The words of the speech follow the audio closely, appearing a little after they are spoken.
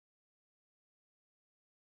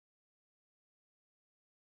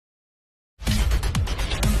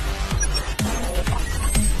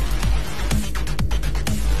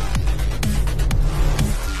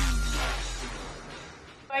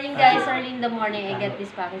in the morning, I get this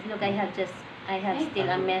package. Look, I have still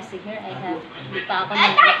a messy here. Di pa ako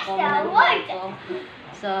nag-comment ko.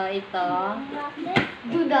 So, ito,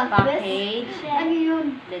 package.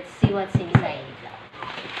 Let's see what's inside.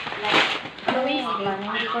 Glowing stick.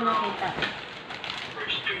 Hindi ko nakita.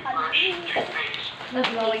 The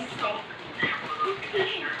glowing stick.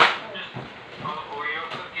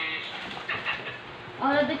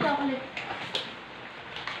 Oh, the chocolate.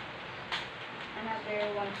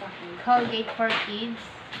 Another one package. Colgate for kids.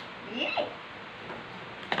 Yeah.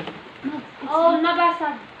 Oh,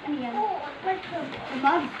 nabasag. Ano yan?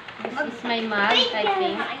 Mug. This is my mug, I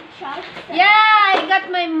think. Yeah, I got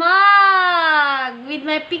my mug with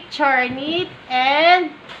my picture in it and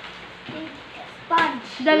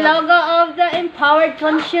the logo of the empowered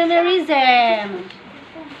consumerism.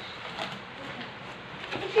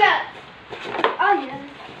 Oh, yeah.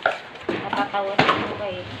 Napatawa ko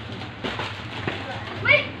kayo.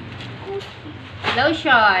 Wait!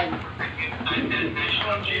 Lotion.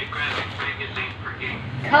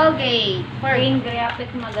 Colgate. For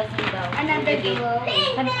Graphic Magazine daw. Another glow.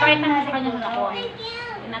 Kahit na sa kanya nakuha.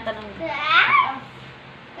 Tinatanong.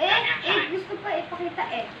 Gusto pa ipakita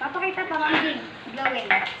Papakita pa kami din. Glowing.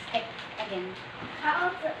 Stick. Again.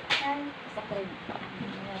 Sa crib.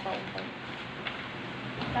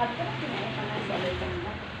 Sabi ko na pinaya pa na sa ilang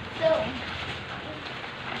na. So,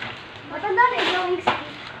 matanda na glowing stick.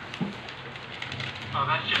 Oh,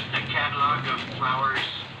 that's just a catalog of flowers.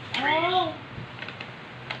 Oh.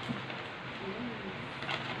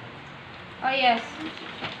 Oh, yes.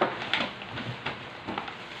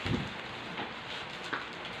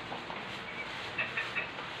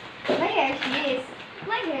 My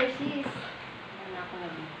hair she's.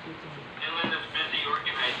 Dylan is busy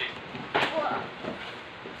organizing.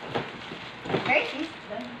 Hershey's.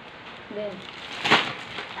 Then,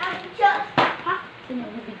 Ha? sino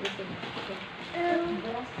bibigay sila?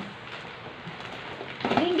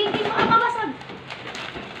 Hindi makakabasag.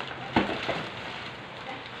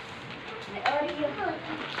 May Oreo.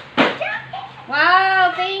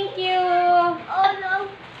 Wow, thank you. Oh no.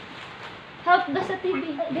 Help the sa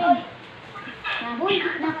TV. Then, Uy,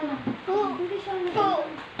 na ka lang. Hindi siya na.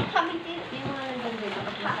 Kami din. yung mga nandun dito.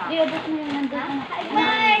 Di, abot mo yung nandun ka na.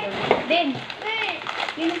 Then,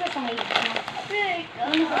 Yun ang kapahid.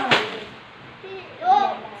 ano sa kapatid?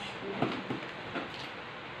 Oh.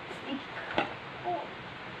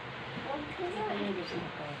 Ano yung gusto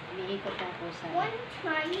ko? Umiikot ako sa... One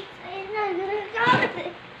time, another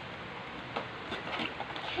chocolate.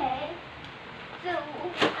 Okay. So,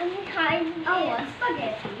 I'm kind of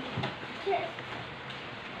spaghetti.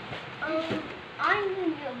 I'm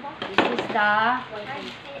in your box. This is the I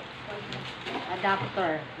did.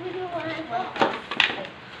 adapter. We don't want to go.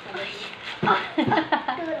 Pasta.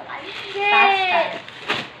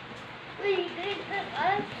 We did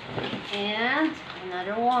us. And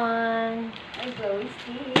another one. I go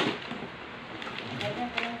see.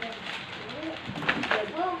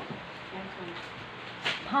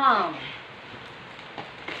 Palm.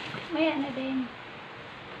 May ano din.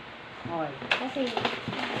 Oil. Kasi,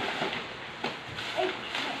 ay,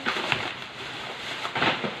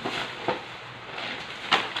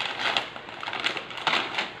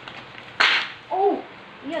 Oh!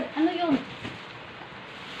 Yan. Ano yun?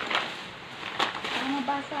 ang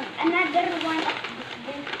mabasag. Another one of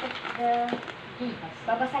the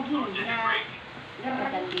babasagin na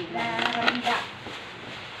randa.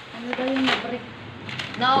 Ano daw yung brick?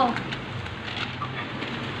 No.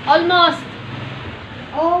 Almost.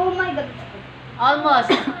 Oh my God. Almost.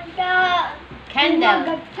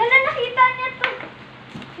 Candle. Hala, nakita niya to.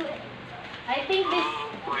 I think this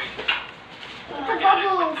It's a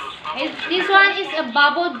bubbles. this one is a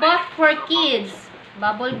bubble bath for kids.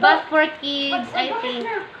 Bubble bath for kids, I think.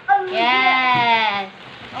 Yes.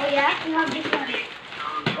 Oh yeah? You have this one.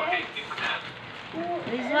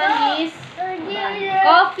 This one is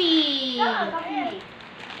coffee.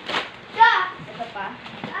 Ito pa.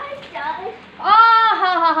 Oh,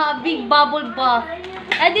 ha ha ha, big bubble bath.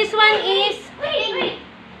 And this one is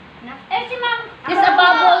Si Ma'am. a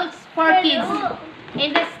bubbles for kids.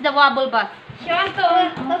 And that's the bubble bath.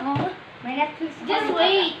 May Netflix. Just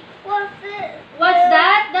wait. What's it? What's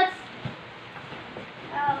that? That's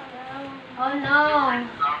Oh oh no.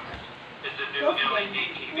 It's a new LED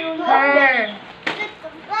TV. no. Her.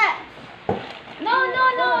 No.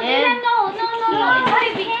 Yeah. Dylan, no. No,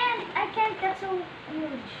 I can't. That's so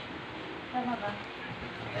huge. Tama ba?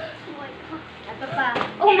 Ito pa.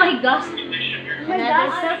 Oh my gosh. Oh my Another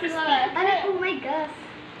gosh. selfie stick. Ano? Oh my gosh.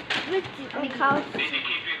 May couch. Need to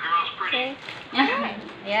keep you girls pretty.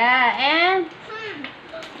 Yeah, and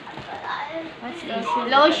What's this?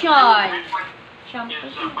 Lotion. Shampoo.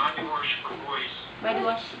 It's body wash for boys. Body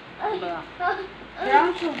wash.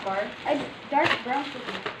 Brown sugar. Dark brown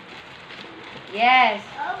sugar. Yes.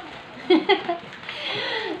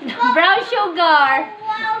 Brown sugar.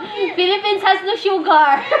 Philippines has no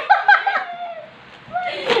sugar.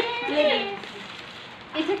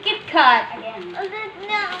 It's a Kit Kat. Again.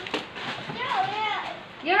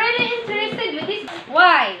 You're really interested with this?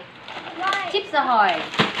 Why? Chips Ahoy.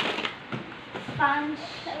 Sponge.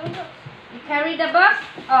 You carry the box?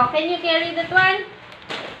 Oh, can you carry that one?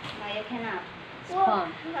 No, you cannot.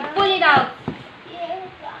 Spon. You pull it out.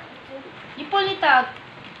 You pull it out.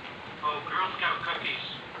 Oh, Girl Scout cookies.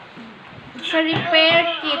 It's a repair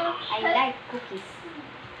kit. I like cookies.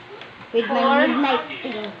 With For- my midnight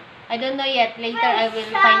thing. I don't know yet. Later I will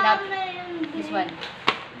find out this one.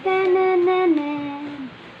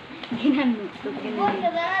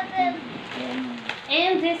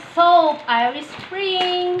 And this soap, Irish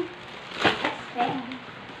Spring.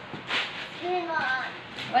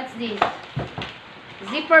 What's this?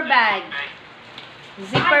 Zipper bag.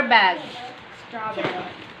 Zipper bag. Strawberry.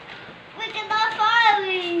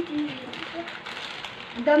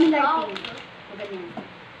 Ang dami lighting. O ganyan.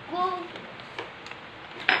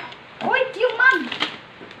 Uy, yung mug!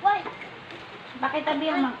 Pakitabi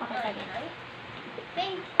ang mag. Pakitabi.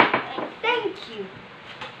 Thank you.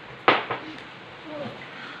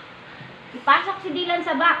 Ipasok si Dylan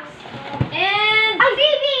sa box. And... Ay,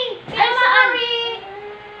 baby! I'm sorry!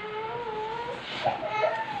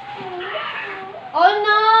 Oh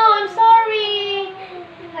no! I'm sorry!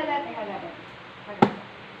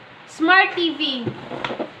 Smart TV.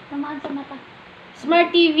 Tamaan sa mata. Smart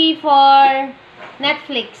TV for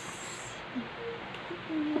Netflix.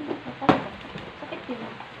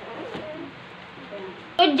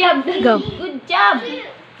 Good job, Go. Good job.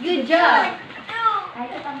 Good job. Ay,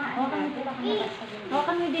 ito tamaan.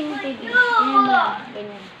 Hawakan mo din yung TV. Ganyan lang.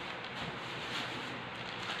 Ganyan.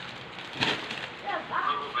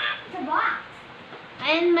 Sa box.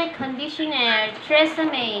 And my conditioner,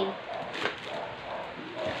 Tresemme.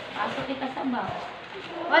 Pasok kita sa box.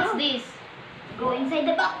 What's this? Go inside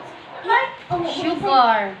the box. What? Oh,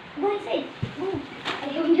 Sugar. Go inside. Go.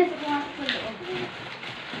 Ayaw niya sa mga sa loob.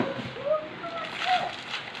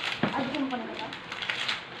 Ay, gusto mo pa naman ito?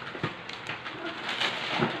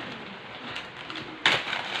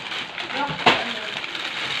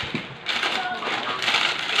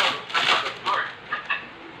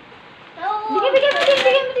 Bigyan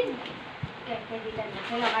mo din. Okay, pwede lang.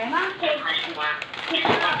 Hello, kaya ma? Okay. You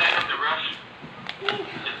can put that in the rush.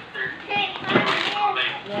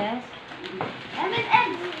 Yes. M&M.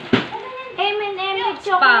 M&M with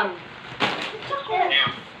chocolate. Chocolate.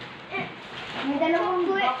 Yeah. May dalawang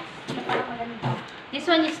box. Parang maganda. This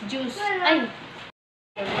one is juice. Ay.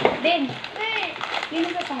 Then. Yun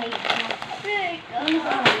ang sa sahig. Yun ang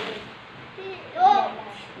sa sahig.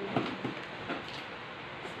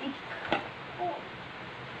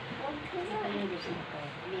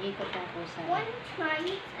 Umiikot ako sa...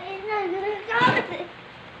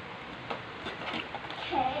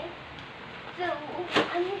 Okay. So,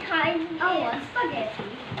 I'm trying spaghetti.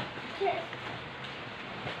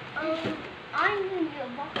 I'm in your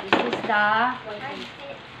box. This is the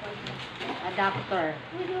adapter.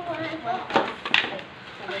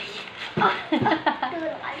 Pasta.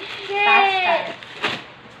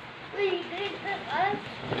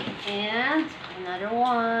 And another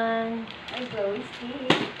one. I go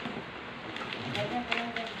stick.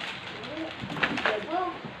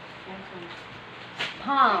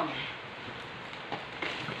 Palm.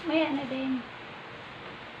 May ano din.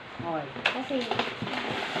 Oil. Kasi,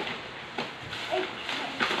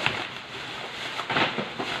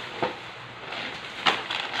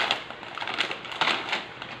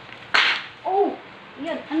 oh!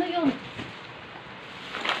 Yun, ano yun?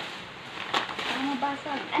 Parang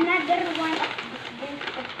mabasag. Another one of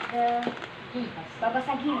the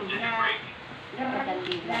babasagin na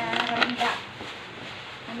randa.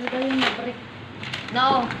 Ano daw yung brick?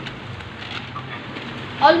 No.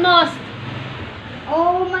 Almost.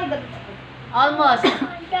 Oh my God! Almost.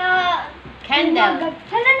 Candle. Oh my God.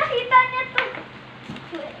 Hala, nakita niya to.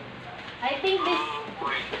 I think this Oh,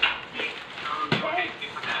 boy. Okay,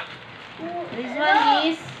 for that. this one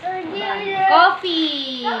is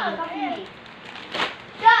coffee.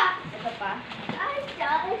 Ito pa.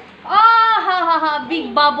 Oh, ha ha ha,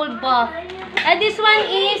 big bubble bath. And this one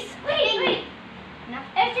is Wait.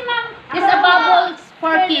 Si ma'am. just a bubbles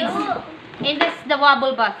for kids. And that's the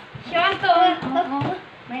bubble bath.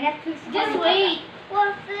 May Netflix. Just wait.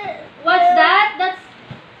 What's it? What's that? That's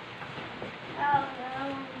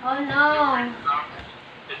Oh no. oh no.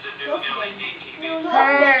 It's a new LED TV.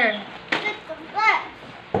 Her.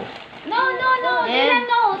 No, no, no. And- Dylan,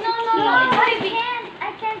 no, no, no, no. Yeah.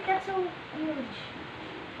 I can't. That's so huge.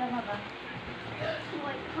 Tama ba?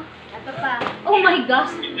 Ito pa. Oh my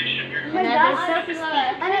gosh. Conditioner. Oh my Another gosh. selfie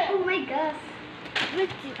stick. Ano? Oh my gosh. Need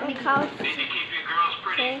to keep your girls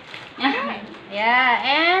pretty. Yeah,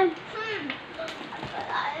 and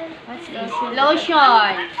what's this?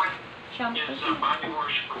 Lotion. Shampoo. It's a body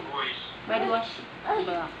wash for boys. Body wash.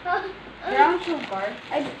 Brown sugar.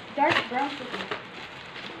 Ay, dark brown sugar.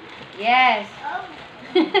 Yes.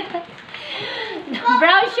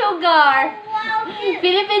 Brown sugar.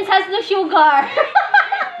 Philippines has no sugar.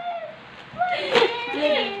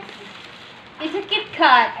 It's a Kit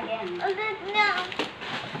Kat. Again.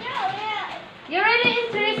 You're really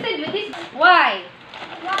interested with this? Why?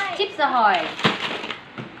 Chips Ahoy.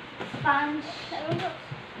 Sponge.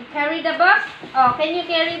 You carry the box? Oh, can you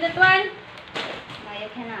carry that one? No, you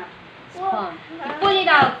cannot. Oh, you pull it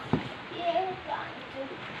out.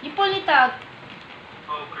 You pull it out.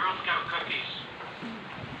 Oh, Girl Scout cookies.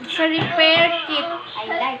 It's a repair kit. I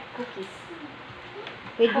like cookies.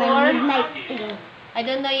 With For- my midnight thing. I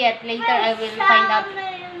don't know yet. Later I will find out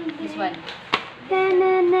this one.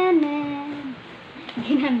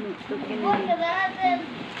 Ginamit ko.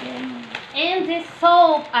 And this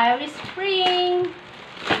soap, Irish Spring.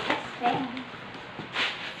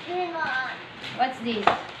 What's this?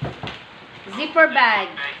 Zipper bag.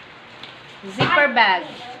 Zipper bag.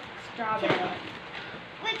 Strawberry.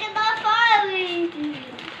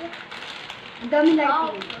 Ang dami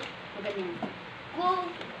lighting. Ganyan.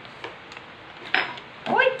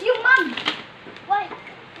 Uy, yung mug!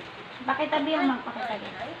 Pakitabi yung mug, pakitabi.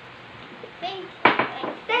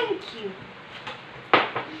 Thank you.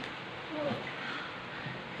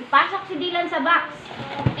 Ipasok si Dylan sa box.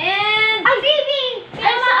 And Ay, baby!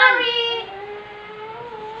 I'm sorry.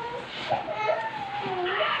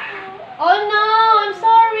 Oh no, I'm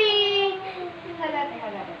sorry.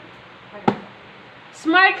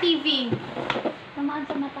 Smart TV. Tamaan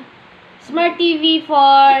sa mata. Smart TV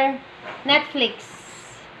for Netflix.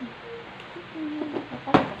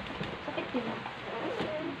 Sakit diba?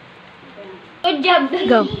 Good job.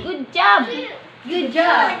 Go. Good job. Good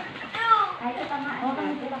job. Ay, ito tamaan.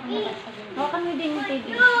 Hawakan mo din yung TV.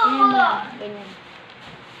 Ayan lang. Ganyan.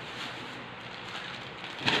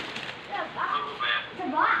 Oh, man. Sa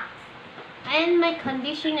box. And my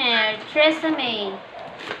conditioner, Tresemme.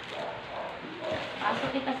 Pasok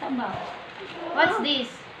kita sa box. What's this?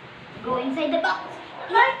 Go inside the box.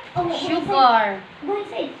 What? Oh, go inside. Sugar. Go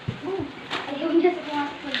inside. Go. Ayaw niya sa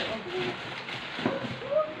pumasok sa loob.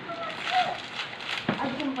 Ay,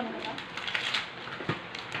 gusto mo pa na ito?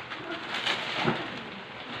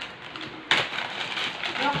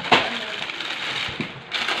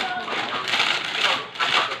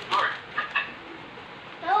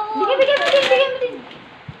 Bigyan mo din.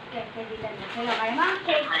 Okay, pwede lang. Hello, kaya ma?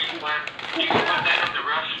 Just freeze plant. You can put that in the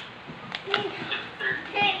rush.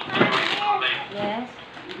 Yes.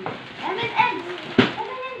 M&M.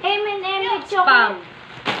 M&M with Spam.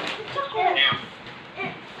 chocolate.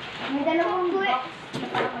 Yeah. May dalawang box.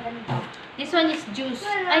 Parang magaling pa. This one is juice.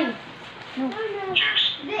 Ay,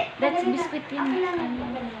 Juice. That's biscuit yun.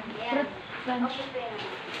 fruit punch.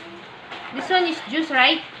 This one is juice,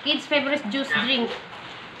 right? Kids' favorite juice drink.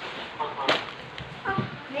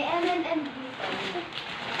 May M&M dito.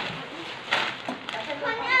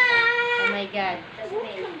 Oh my God.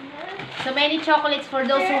 So many chocolates for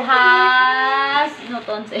those who has no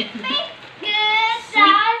tonsils.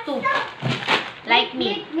 Sweet tooth. Like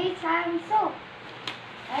me. May sarang soap.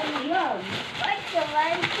 Ano yun?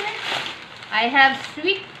 I have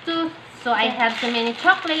sweet tooth, so I have so many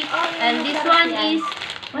chocolates. And this one is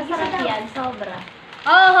Masarap yan, sobra.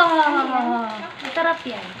 oh, Masarap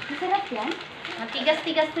yan. Masarap yan?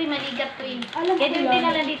 matigas-tigas to maligat to Alam ko yung yun.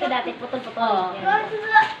 dinala dito dati, putol-putol. Oh.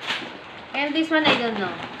 And this one I don't know.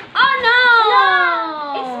 Oh no!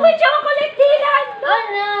 It's my chocolate, Dylan! Oh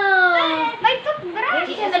no! May toothbrush!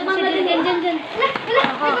 Nagmamadali. Dyan.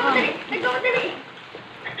 Nagmamadali!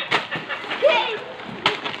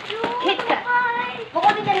 Kit Kat.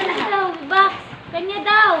 Bukunin ka na lahat. Box. Kanya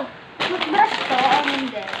daw. Toothbrush to, o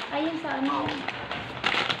hindi? Ayun sa ano.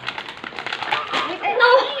 No!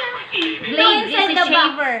 Blade. This is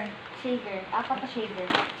shaver. Shaver. Apat na shaver.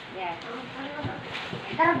 Yeah.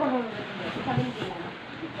 Tara, gulong. Sabihin din lang.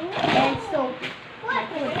 And soap.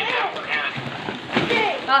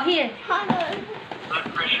 Oh, here. Blood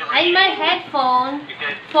pressure. And my headphone You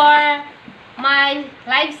good? for my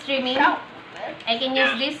live streaming. I can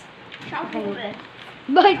use this.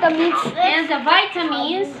 Vitamins. And the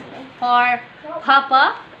vitamins for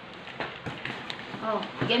Papa. Oh,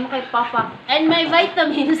 bigay mo kay Papa. And my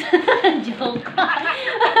vitamins. Joke.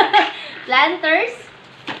 Planters.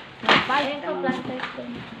 Ayun ko, planters ko.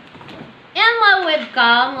 And my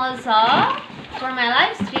webcam also. For my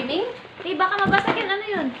live streaming. Hey, baka mabasagin. Ano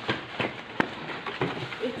yun?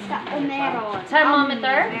 It's a meron.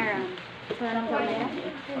 Thermometer. Meron. Walang camera.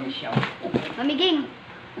 Mamiging.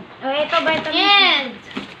 Oh, ito, vitamin C. And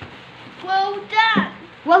Well done.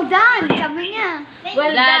 Well done. Sabi niya.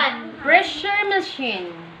 Well blood done. pressure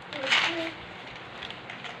machine.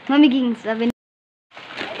 Mamiging. Sabi niya.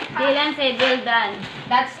 Dylan said, well done.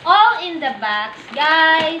 That's all in the box.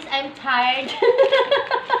 Guys, I'm tired.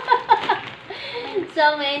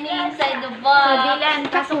 So many inside the box. So, Dylan,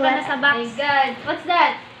 pasok ka na sa Oh box. my God. What's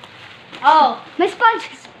that? Oh, May sponge.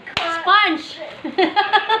 sponge.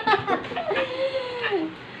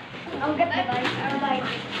 Ang ganda guys.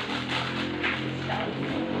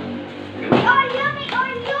 Oreo, may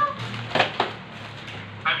Oreo.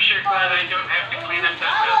 I'm sure glad I don't have to clean up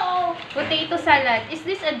that mess. Potato salad. Is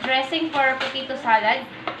this a dressing for potato salad?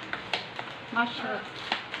 Mushroom.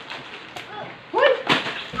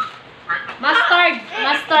 Mustard.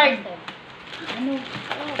 Mustard. Ano?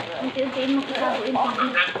 Unti-untiin mo kakabuin ko.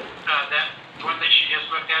 That one that she just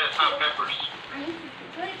looked at is hot peppers.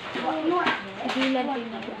 Dylan, tingnan.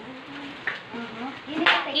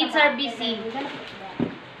 Kids are busy.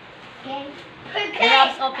 They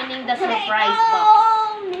loves opening the surprise box.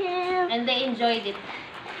 And they enjoyed it.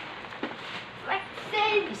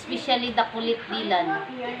 Especially the kulit Dylan.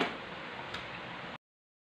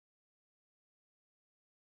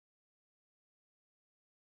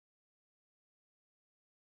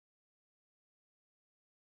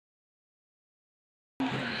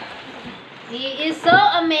 He is so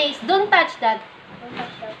amazed. Don't touch that.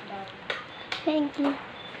 Thank you.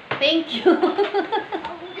 Thank you.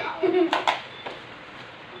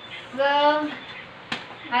 So,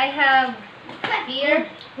 I have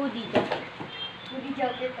here Hoodie. No,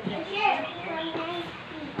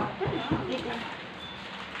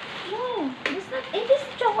 this not. This is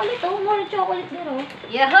chocolate. Oh, more chocolate there. Oh.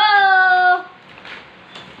 Yahoo!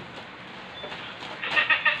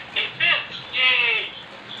 It fits! Yay!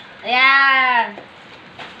 Ayan.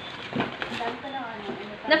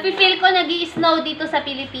 Nafe-feel ko nag-i-snow dito sa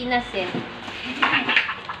Pilipinas eh.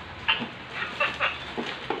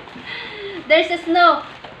 There's a snow.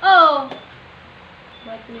 Oh.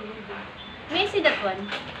 May I see that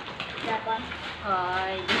one? That one.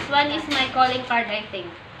 This one is my calling card, I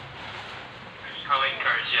think. Calling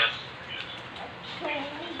cards, yes.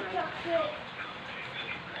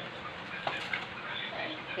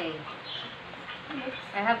 Okay.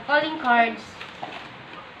 I have calling cards.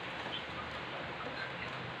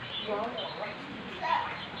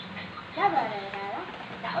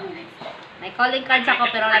 May calling cards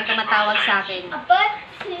ako pero walang tumatawag sa akin.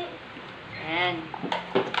 Ayan.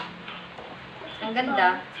 Ang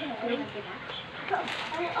ganda. Ang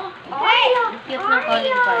cute ng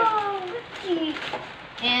calling card.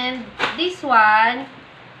 And this one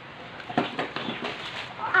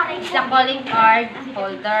is a calling card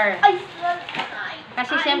holder.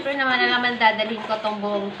 Kasi syempre naman alaman dadalhin ko tong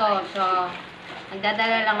buong to. So,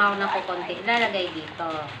 nagdadala lang ako ng kukunti. Ilalagay dito.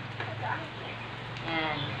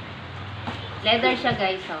 Ayan. Leather siya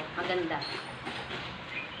guys. Oh. Maganda.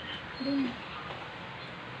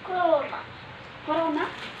 Corona?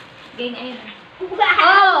 Gain air.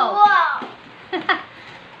 Oh!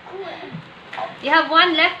 You have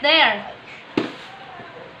one left there.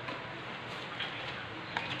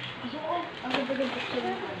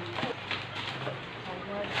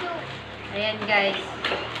 Ayan guys.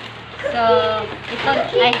 So, ito,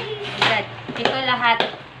 ay, God, ito lahat.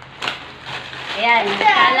 Ayan,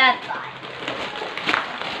 salat.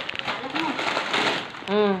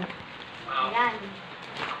 Well, I'm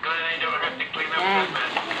glad I don't have to clean up Ayan. that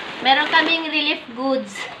mess. Meron kaming relief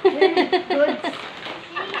goods.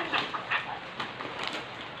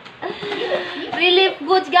 Relief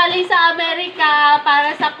goods galing sa Amerika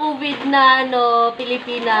para sa COVID na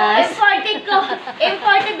Pilipinas.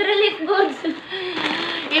 Imported relief goods.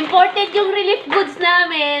 Imported yung relief goods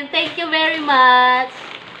namin. Thank you very much.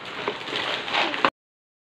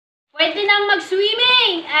 Pwede nang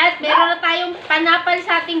mag-swimming. At meron na tayong panapal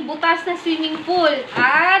sa ating butas na swimming pool.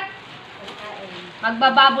 At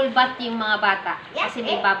magbabubble bath yung mga bata. Kasi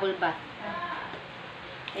may bubble bath.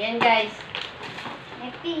 Ayan guys.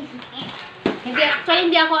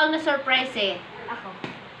 Hindi ako ang na-surprise eh.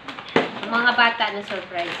 Yung mga bata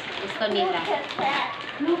na-surprise. Gusto nila.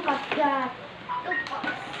 Look at that.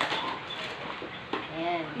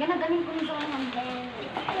 Ayan. Ganaganin ko nito ng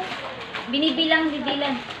Binibilang ni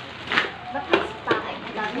Dylan. Ba't may spot?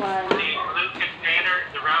 That one. See, Luke and Dan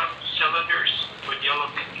cylinders with yellow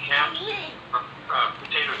caps,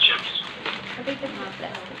 potato chips.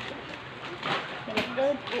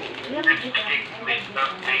 Made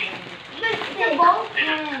stuffed paint.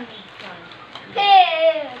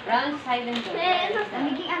 Brown side and go.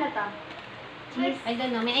 Namiging ano to? Cheese. I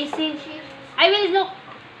don't know. May I see? I will look.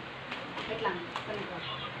 Wait lang. Kunin ko.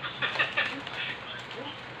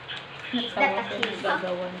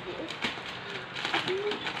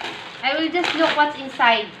 I will just look what's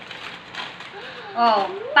inside.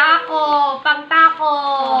 Oh, taco, pang taco.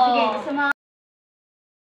 Oh, sige, gusto mo.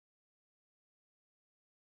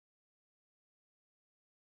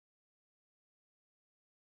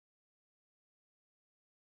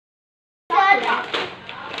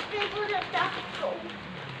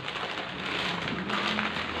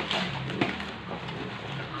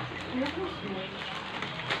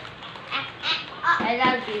 I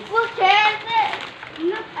love this. Look at this.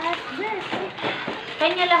 Look at this.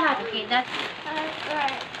 Kanya lahat. Okay, that's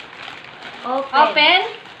Alright. open.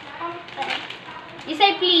 Open. You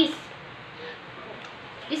say please.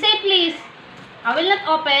 You say please. I will not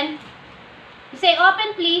open. You say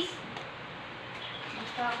open please.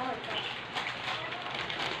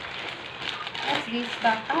 What's this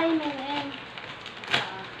stuff? Ay, man.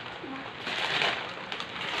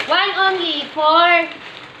 One only for...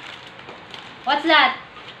 What's that?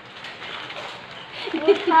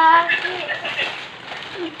 We have it.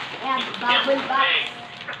 Ayan, bubble box.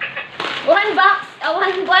 One box.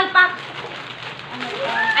 One pack.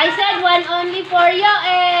 I said one only for you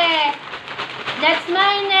eh. That's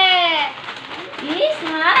mine eh.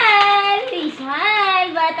 Ismal! Ismal!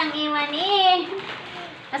 Batang iwan eh.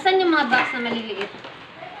 Asan yung mga box na maliliit?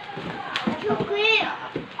 Chocolate.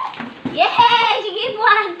 Yay! Sige,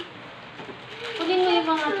 buwan! Kunin mo yung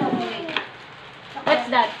mga chocolate. What's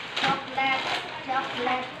that? Chocolate.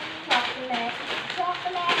 Chocolate. Chocolate.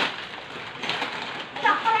 Chocolate.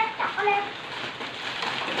 Chocolate. Chocolate.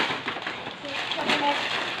 Chocolate.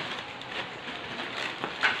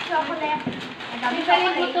 Chocolate. Ang dami Ibalik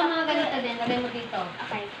mo chocolate. ito mga ganito din. Lagay mo dito.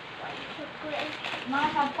 Okay. Chocolate. Mga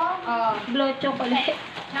sampong. Oh, Blow chocolate.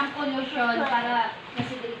 shampoo lotion para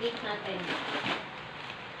kasi-delegate natin.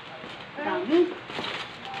 Dami.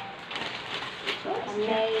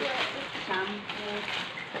 Chocolate. Shampoo.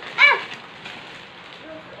 Ah!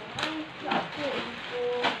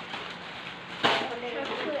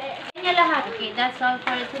 Kanya lahat. Okay, that's all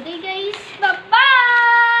for today guys. Bye!